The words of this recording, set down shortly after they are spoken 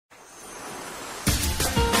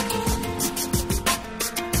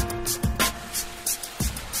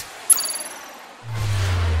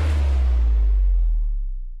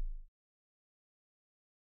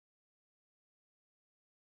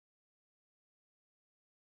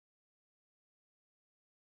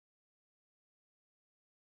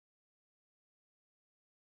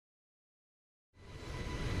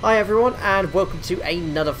Hi everyone, and welcome to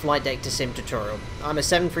another flight deck to sim tutorial. I'm a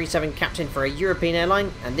 737 captain for a European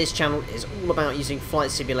airline, and this channel is all about using flight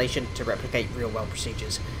simulation to replicate real world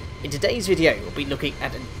procedures. In today's video, we'll be looking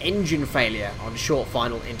at an engine failure on short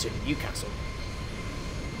final into Newcastle.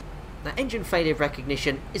 Now, engine failure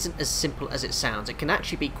recognition isn't as simple as it sounds. It can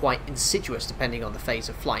actually be quite insidious depending on the phase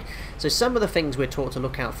of flight. So some of the things we're taught to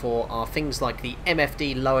look out for are things like the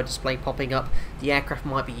MFD lower display popping up, the aircraft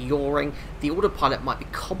might be yawing, the autopilot might be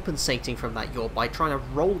compensating from that yaw by trying to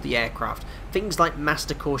roll the aircraft. Things like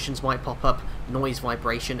master cautions might pop up, noise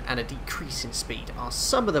vibration and a decrease in speed are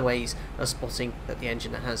some of the ways of spotting that the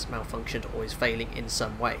engine has malfunctioned or is failing in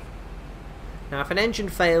some way. Now, if an engine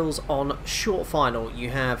fails on short final, you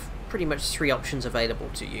have pretty much three options available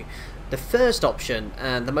to you. The first option,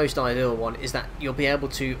 and the most ideal one, is that you'll be able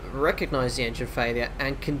to recognize the engine failure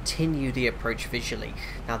and continue the approach visually.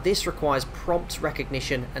 Now, this requires prompt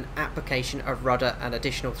recognition and application of rudder and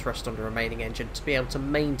additional thrust on the remaining engine to be able to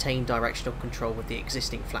maintain directional control with the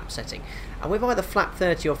existing flap setting. And with either flap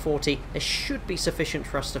 30 or 40, there should be sufficient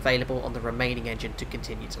thrust available on the remaining engine to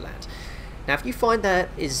continue to land. Now, if you find there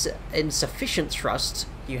is insufficient thrust,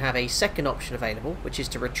 you have a second option available, which is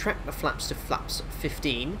to retract the flaps to flaps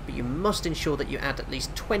 15, but you must ensure that you add at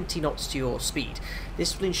least 20 knots to your speed.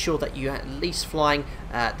 This will ensure that you are at least flying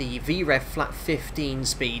the VREV flap 15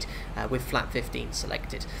 speed with flap 15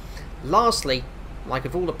 selected. Lastly, like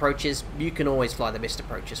with all approaches, you can always fly the missed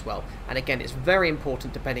approach as well. And again, it's very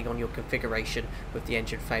important depending on your configuration with the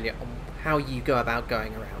engine failure on how you go about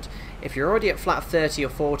going around. If you're already at flap 30 or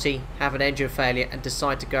 40, have an engine failure and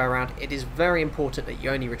decide to go around, it is very important that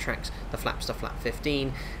you only retract the flaps to flap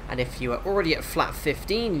 15. And if you are already at flap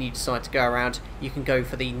 15 and you decide to go around, you can go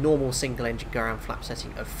for the normal single engine go around flap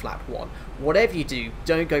setting of flap 1. Whatever you do,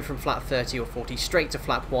 don't go from flap 30 or 40 straight to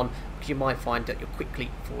flap 1, because you might find that you're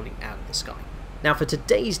quickly falling out of the sky. Now, for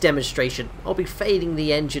today's demonstration, I'll be failing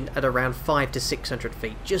the engine at around 500 to 600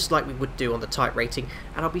 feet, just like we would do on the type rating,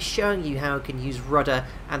 and I'll be showing you how I can use rudder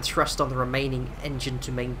and thrust on the remaining engine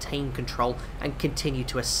to maintain control and continue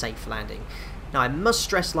to a safe landing. Now, I must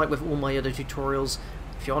stress, like with all my other tutorials,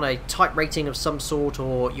 if you're on a type rating of some sort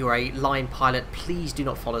or you're a line pilot, please do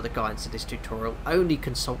not follow the guidance of this tutorial. Only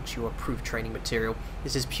consult your approved training material.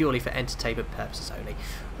 This is purely for entertainment purposes only.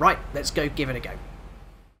 Right, let's go give it a go.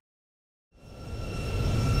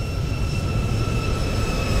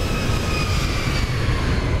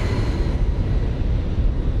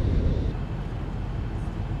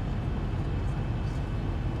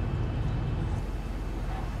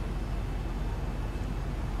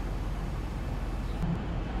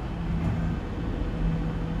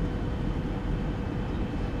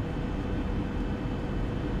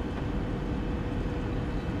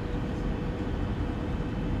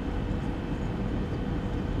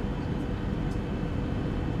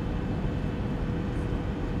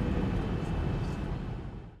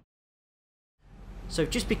 So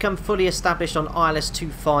just become fully established on ILS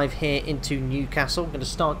 25 here into Newcastle. I'm going to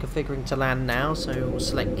start configuring to land now, so we'll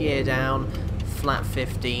select gear down, flap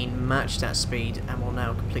 15, match that speed, and we'll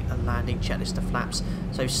now complete the landing checklist of flaps.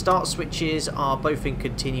 So start switches are both in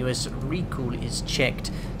continuous, recool is checked,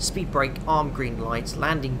 speed brake arm green lights,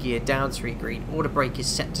 landing gear down 3 green, auto brake is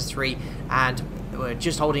set to 3, and we're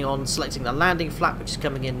just holding on, selecting the landing flap, which is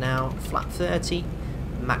coming in now, flap 30,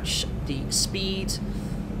 match the speed.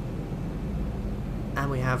 And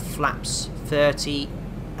we have flaps 30,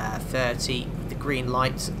 30, the green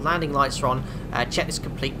lights, landing lights are on, checklist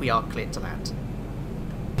complete, we are cleared to land.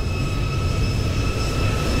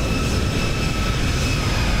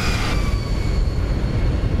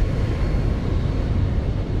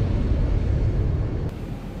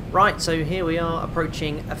 Right, so here we are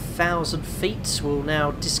approaching 1,000 feet. We'll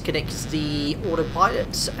now disconnect the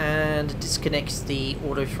autopilot and disconnect the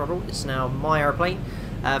auto throttle. It's now my aeroplane.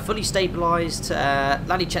 Fully stabilised,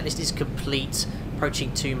 landing checklist is complete,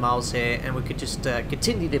 approaching 2 miles here, and we could just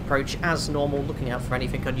continue the approach as normal, looking out for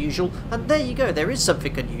anything unusual. And there you go, there is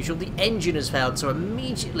something unusual. The engine has failed, so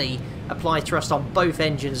immediately apply thrust on both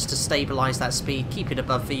engines to stabilise that speed, keep it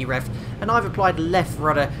above VREV, and I've applied left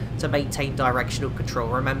rudder to maintain directional control.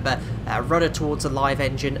 Remember, rudder towards a live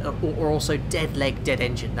engine, or also dead leg, dead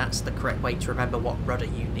engine. That's the correct way to remember what rudder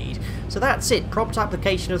you need. So that's it, prompt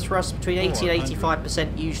application of thrust between 80 and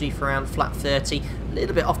 85%, usually for around flap 30, a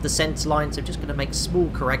little bit off the centre line, so just going to make small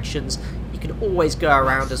corrections. You can always go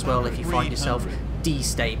around as well if you find yourself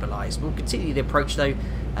destabilised. We'll continue the approach though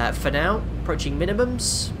for now, approaching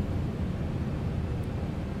minimums.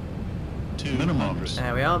 Minimums.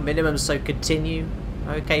 There we are, minimums, so continue.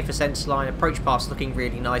 Okay for centerline, approach path's looking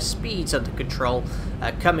really nice, speed's under control,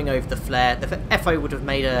 coming over the flare. The FO would have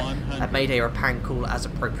made a mayday or a pan call as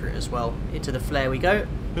appropriate as well. Into the flare we go.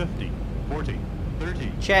 50, 40,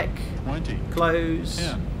 30, check, 20, close,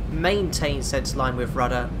 10. Maintain centerline with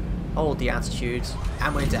rudder, hold the attitude,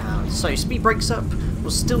 and we're down. So speed brakes up,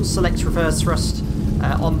 we'll still select reverse thrust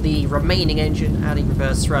on the remaining engine, adding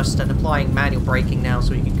reverse thrust and applying manual braking now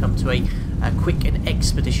so we can come to a quick and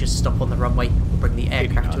expeditious stop on the runway. We'll bring the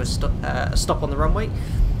aircraft to a stop on the runway.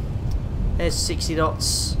 There's 60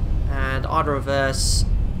 knots and idle reverse,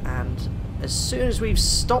 and as soon as we've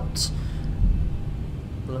stopped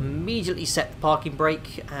we'll immediately set the parking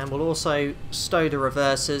brake, and we'll also stow the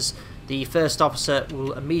reversers. The first officer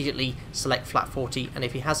will immediately select flat 40, and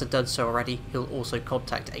if he hasn't done so already he'll also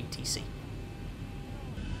contact ATC.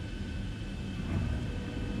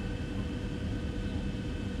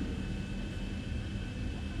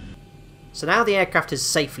 So now the aircraft is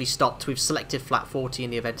safely stopped, we've selected flat 40 in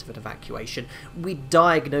the event of an evacuation. We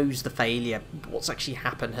diagnose the failure. What's actually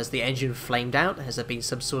happened? Has the engine flamed out? Has there been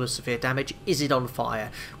some sort of severe damage? Is it on fire?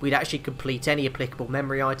 We'd actually complete any applicable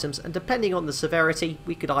memory items, and depending on the severity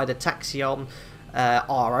we could either taxi on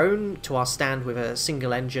our own to our stand with a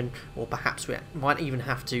single engine, or perhaps we might even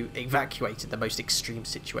have to evacuate in the most extreme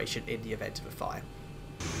situation in the event of a fire.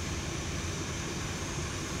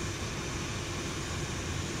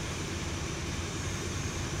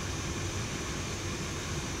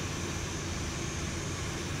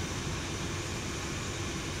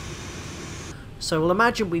 So we'll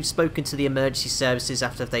imagine we've spoken to the emergency services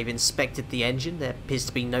after they've inspected the engine. There appears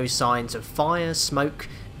to be no signs of fire, smoke,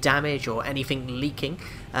 damage or anything leaking,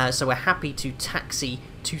 so we're happy to taxi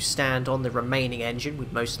to stand on the remaining engine.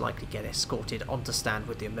 We'd most likely get escorted onto stand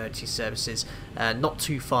with the emergency services not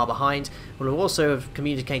too far behind. We'll also have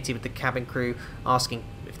communicated with the cabin crew asking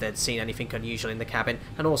if they'd seen anything unusual in the cabin,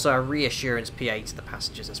 and also a reassurance PA to the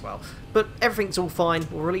passengers as well. But everything's all fine.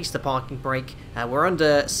 We'll release the parking brake. We're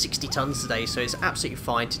under 60 tons today, so it's absolutely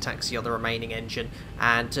fine to taxi on the remaining engine,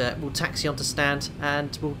 and we'll taxi onto stand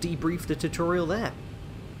and we'll debrief the tutorial there.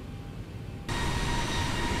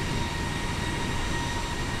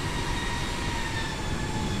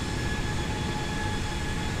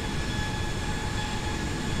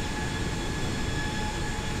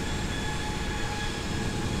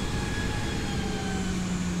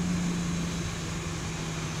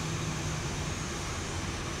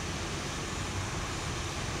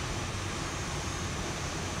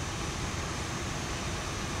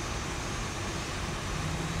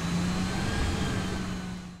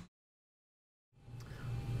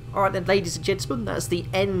 Alright then, ladies and gentlemen, that's the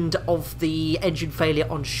end of the engine failure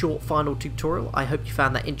on short final tutorial. I hope you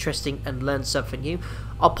found that interesting and learned something new.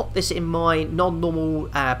 I'll pop this in my non-normal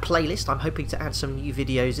playlist. I'm hoping to add some new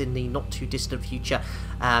videos in the not too distant future,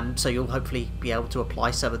 so you'll hopefully be able to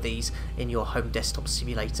apply some of these in your home desktop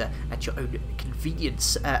simulator at your own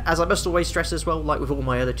convenience. As I must always stress as well, like with all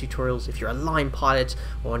my other tutorials, if you're a line pilot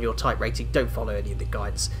or on your type rating, don't follow any of the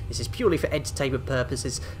guidance. This is purely for entertainment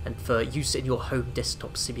purposes and for use in your home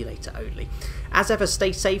desktop simulator only. As ever,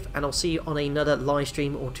 stay safe, and I'll see you on another live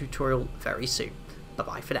stream or tutorial very soon. Bye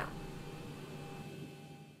bye for now.